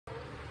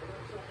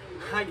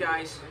Hi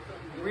guys,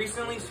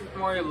 recently Super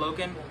Mario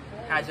Logan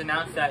has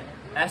announced that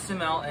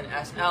SML and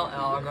SLL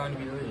are going to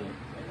be deleted.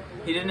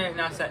 He didn't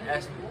announce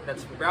that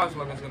Super Browser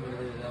Logan is going to be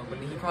deleted though, but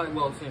he probably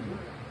will soon.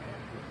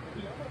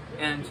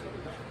 And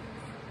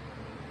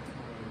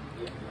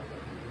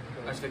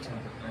I was fixing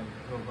a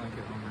little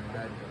blanket on my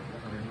bed.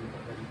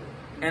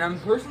 And I'm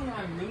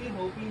really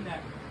hoping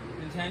that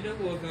Nintendo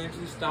will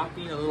eventually stop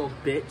being a little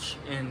bitch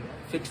and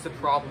fix the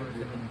problems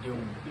they've been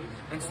doing.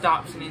 And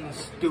stop sending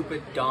these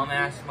stupid,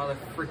 dumbass,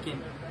 motherfucking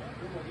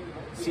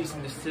cease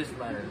and desist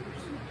letters.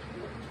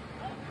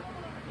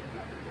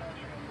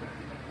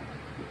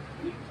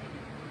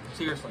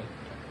 Seriously.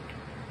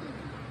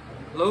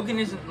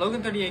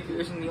 Logan 38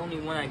 isn't the only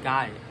one that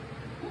got it.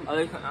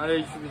 Other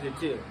YouTubers did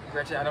too.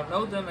 Granted, I don't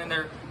know them, and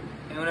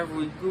whenever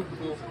we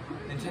Google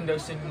Nintendo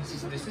sending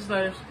cease and desist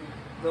letters,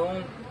 the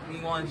only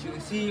ones you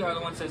can see are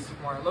the ones that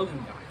Super Mario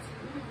Logan got.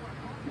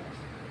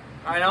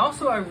 And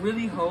also, I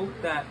really hope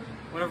that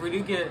whenever we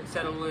do get it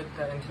settled with,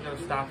 that Nintendo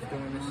stops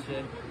doing this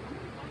shit.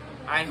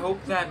 I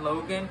hope that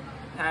Logan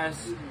has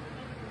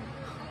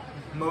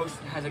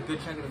a good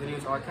chunk of the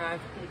videos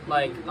archived,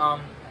 like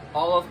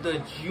all of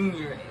the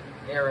Junior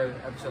era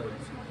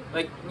episodes,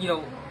 like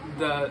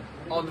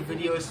all the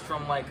videos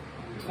from like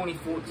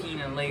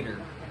 2014 and later.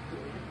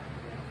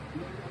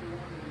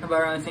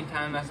 About around the same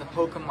time as the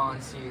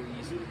Pokemon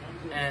series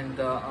and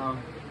the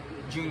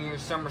Junior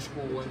Summer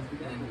School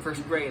and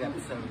first grade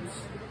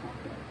episodes.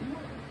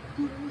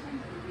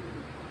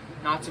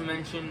 Not to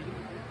mention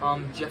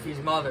Jeffy's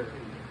mother,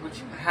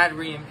 which had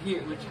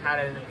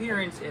an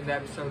appearance in the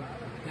episode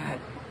that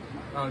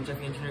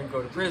Jeffy and Junior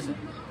go to prison.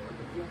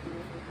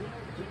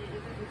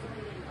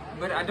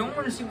 But I don't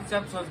want to see these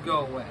episodes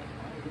go away.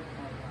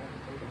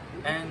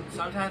 And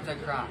sometimes I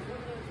cry.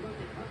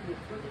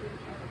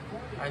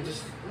 I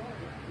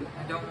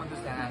don't want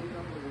this to happen.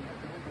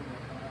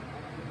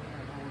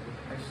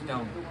 I just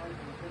don't.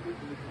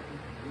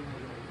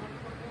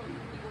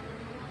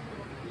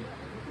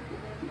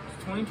 It's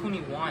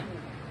 2021.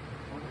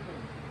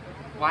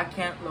 Why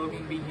can't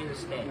Logan be here to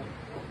stay?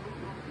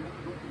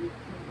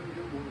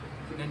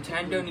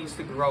 Nintendo needs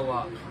to grow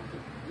up.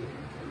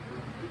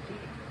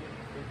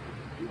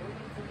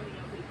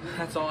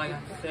 That's all I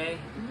got to say.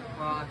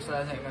 Well, actually,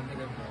 I think I'm going to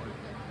think of more.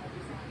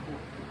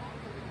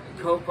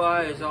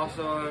 Copa is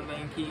also a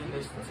main key in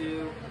this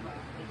too.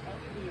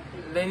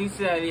 They need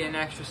to be an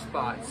extra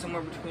spot,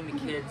 somewhere between the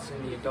kids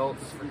and the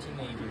adults for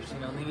teenagers.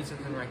 They need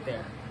something right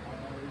there.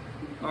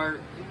 Or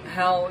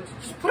hell,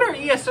 just put our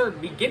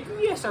ESRB, get the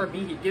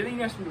ESRB, get the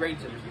ESRB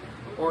ratings,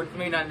 or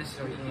maybe not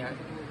necessarily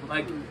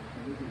like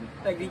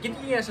get the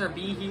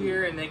ESRB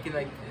here, and they can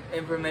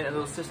implement a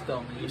little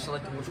system, and you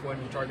select which one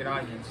your target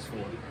audience is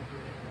for.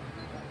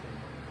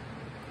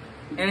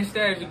 And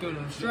instead of giving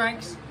them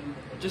strikes,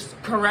 just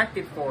correct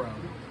it for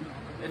them.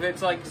 If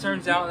it's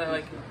turns out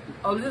that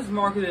oh, this is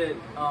marketed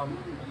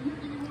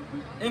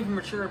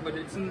immature, but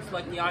it seems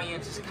like the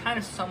audience is kind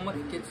of somewhat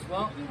kids as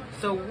well,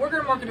 so we're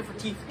gonna market it for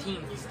teens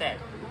instead.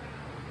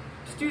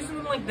 Just do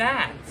something like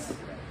that.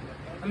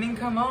 I mean,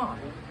 come on.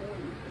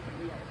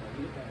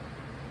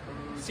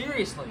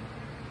 Seriously.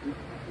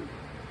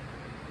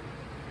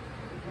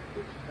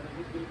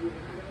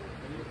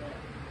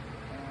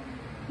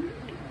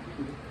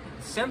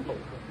 It's simple.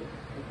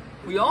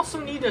 We also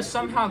need to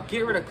somehow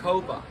get rid of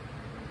Copa,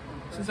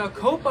 since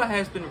Copa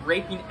has been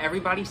raping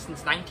everybody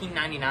since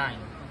 1999.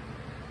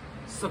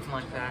 Something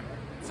like that.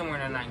 Somewhere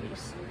in the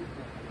 90s.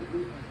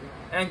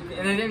 And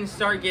it didn't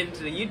start getting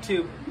to the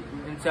YouTube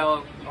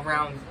until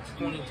around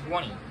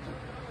 2020.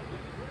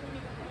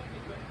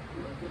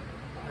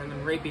 They've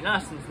been raping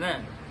us since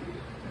then.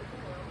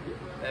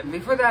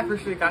 Before that, we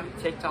got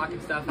TikTok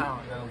and stuff, I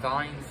don't know,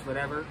 Vines,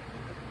 whatever.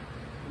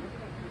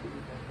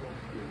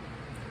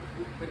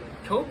 But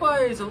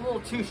Copa is a little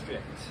too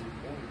strict.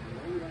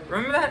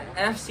 Remember that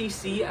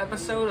FCC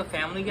episode of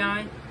Family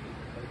Guy?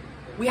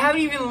 We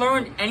haven't even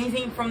learned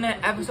anything from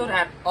that episode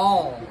at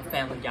all,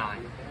 Family Guy.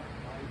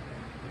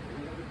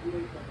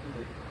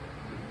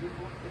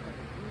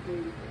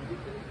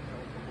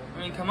 I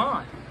mean, come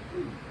on.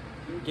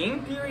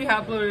 Game Theory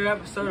uploaded an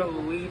episode of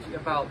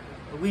about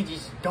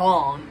Luigi's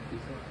dong.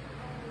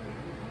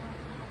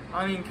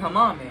 I mean, come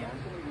on, man.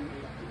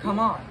 Come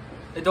on.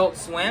 Adult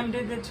Swim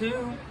did it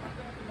too.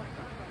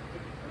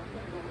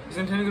 Is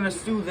Nintendo gonna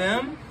sue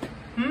them?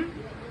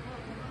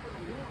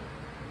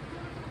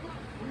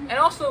 And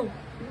also,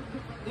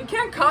 you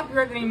can't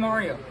copyright the name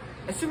Mario.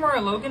 And Super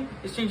Mario Logan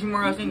is changing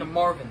Mario's name to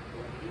Marvin.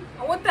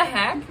 What the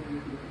heck?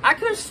 I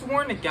could have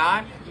sworn to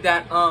God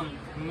that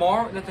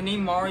that the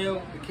name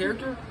Mario, the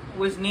character,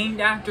 was named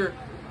after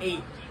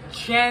a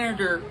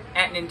janitor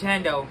at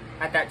Nintendo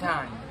at that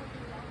time.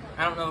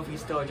 I don't know if he's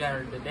still a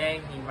janitor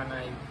today. He might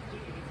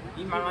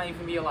not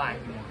even be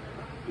alive anymore.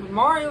 But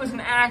Mario is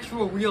an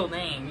actual real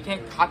name. You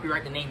can't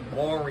copyright the name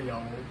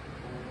Mario.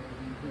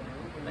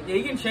 Yeah,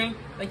 you can change.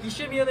 You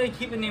should be able to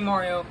keep the name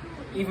Mario,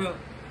 even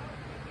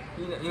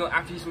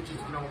after he switches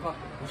to normal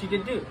puppet, which he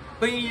did do.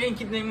 But he didn't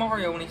keep the name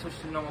Mario when he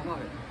switched to normal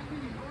puppet.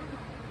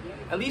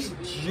 at least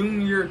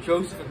Junior,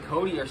 Joseph, and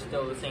Cody are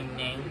still the same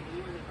name.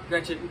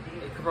 Granted,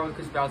 it could probably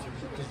because Bowser,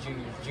 because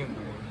Junior is Junior.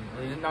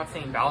 They're not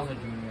saying Bowser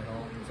Junior at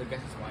all, so I guess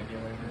that's why I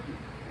get later.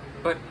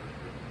 But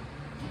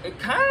it's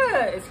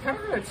kind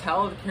of hard to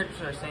tell what the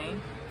characters are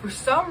saying. For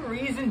some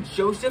reason,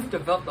 Joseph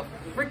developed a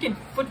freaking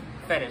foot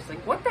fetish.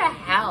 Like, what the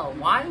hell?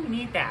 Why do we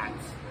need that?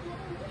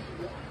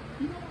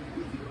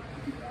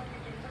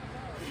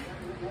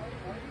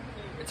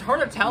 It's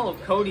hard to tell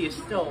if Cody is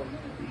still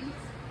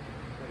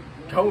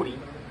Cody.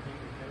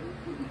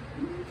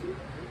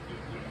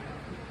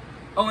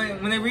 Oh,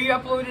 and when they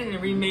re-uploaded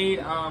and remade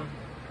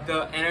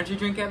the energy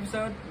drink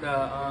episode,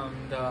 the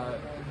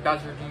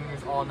Bowser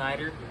Jr.'s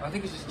All-Nighter, I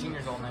think it's just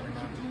Junior's All-Nighter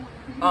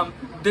now.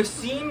 The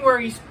scene where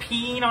he's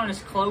peeing on his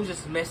clothes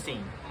is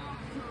missing.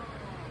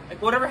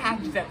 Like, whatever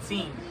happened to that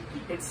scene?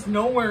 It's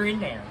nowhere in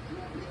there.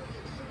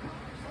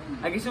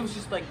 I guess it was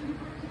just like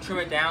trim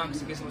it down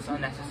because I guess it was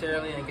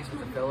unnecessarily, and I guess it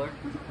was a filler.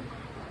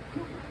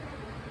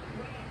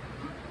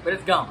 But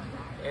it's gone.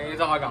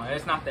 It's all gone.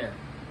 It's not there.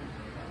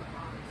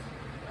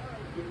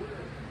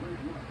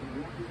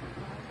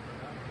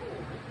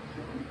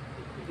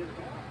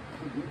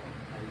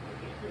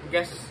 I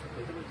guess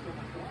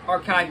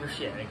archive your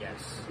shit, I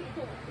guess.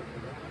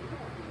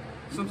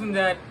 Something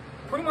that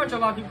pretty much a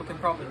lot of people can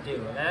probably do,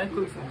 and that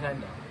includes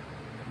Nintendo.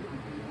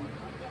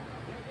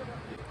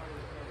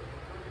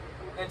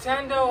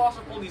 Nintendo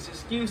also pulled these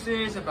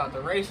excuses about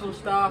the racial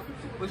stuff,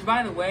 which,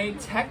 by the way,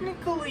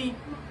 technically,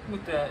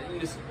 with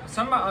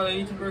some other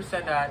YouTubers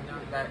said that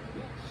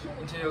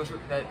Nintendo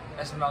that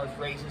SML is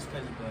racist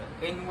because of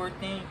the N-word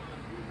thing,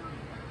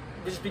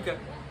 just because,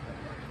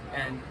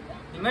 and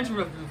he mentioned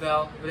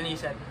Ravel, but then he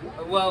said,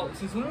 well,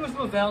 since when was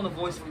Ravel the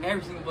voice of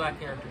every single black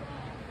character?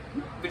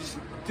 Which is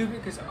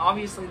stupid because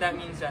obviously that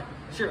means that,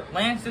 sure,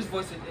 Lance's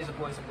voice is a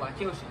voice of Black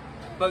Yoshi,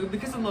 but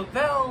because of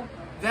Lavelle,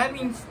 that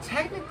means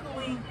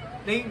technically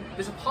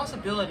there's a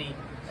possibility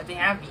that they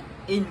have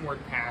the inward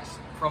pass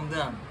from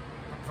him.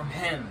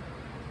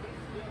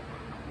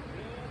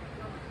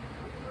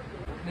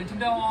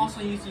 Nintendo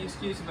also used the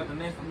excuse about the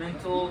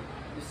mental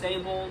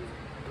disabled.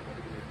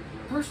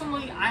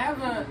 Personally,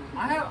 I'm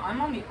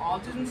on the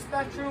autism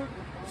spectrum,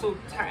 so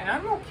and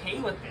I'm okay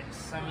with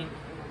this. I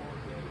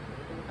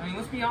mean,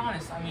 let's be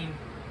honest. I mean,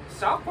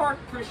 South Park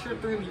pretty sure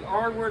threw the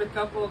R word a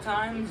couple of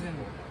times, and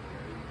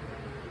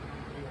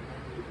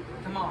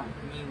come on.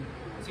 I mean,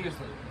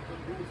 seriously,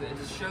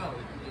 it's a show.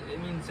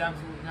 It means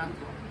absolutely nothing.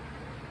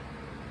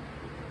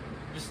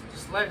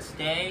 Just let it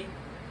stay.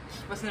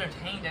 Just was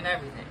entertained and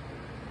everything.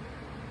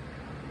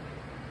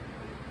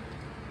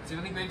 It's a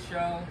really great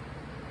show.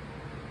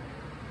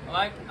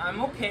 Like,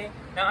 I'm okay.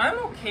 Now, I'm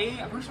okay.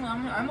 Personally,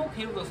 I'm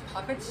okay with those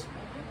puppets.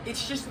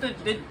 It's just the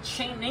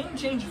name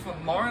changes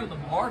from Mario to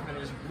Marvin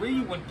is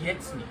really what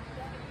gets me.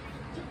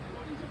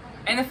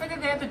 And the fact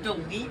that they have to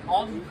delete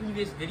all the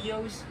previous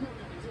videos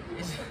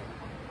is...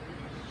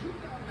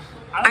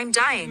 I'm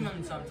dying.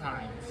 Them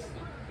sometimes.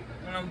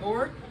 When I'm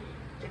bored,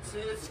 it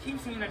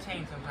keeps me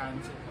entertained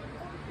sometimes.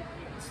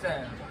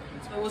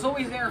 It was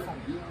always there for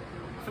me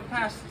for the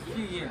past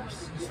few years,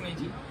 since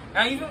 2018. And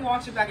I even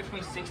watched it back in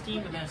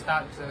 2016, but then it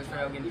stopped because I was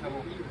afraid I would get in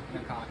trouble and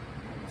get caught.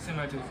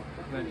 Similar to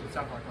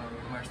South Park,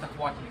 where I stopped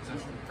watching because I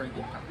was afraid of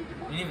getting caught.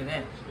 And even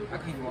then, I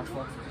couldn't even watch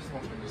vlogs, I just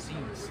watched the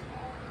scenes.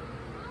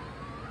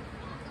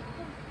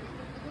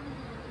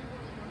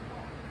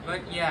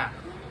 But yeah,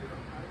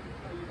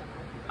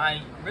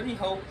 I really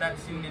hope that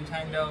soon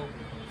Nintendo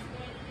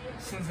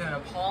sends an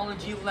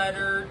apology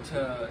letter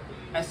to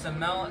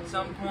SML at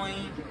some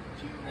point,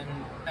 and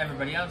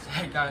everybody else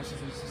had got a cease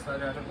and desist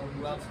letter. I don't know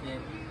who else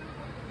did.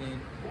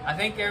 I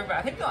think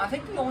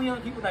the only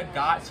other people that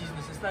got cease and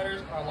desist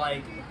letters are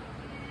like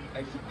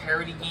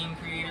parody game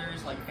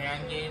creators, like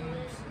fan games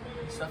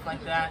and stuff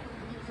like that.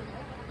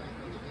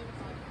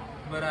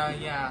 But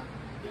yeah,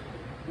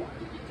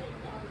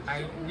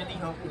 I really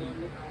hope we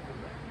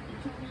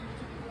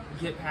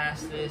get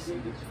past this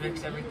and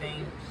fix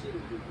everything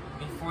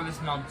before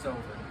this month's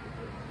over.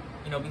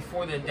 You know,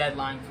 before the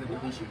deadline for the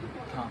deletion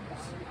comes.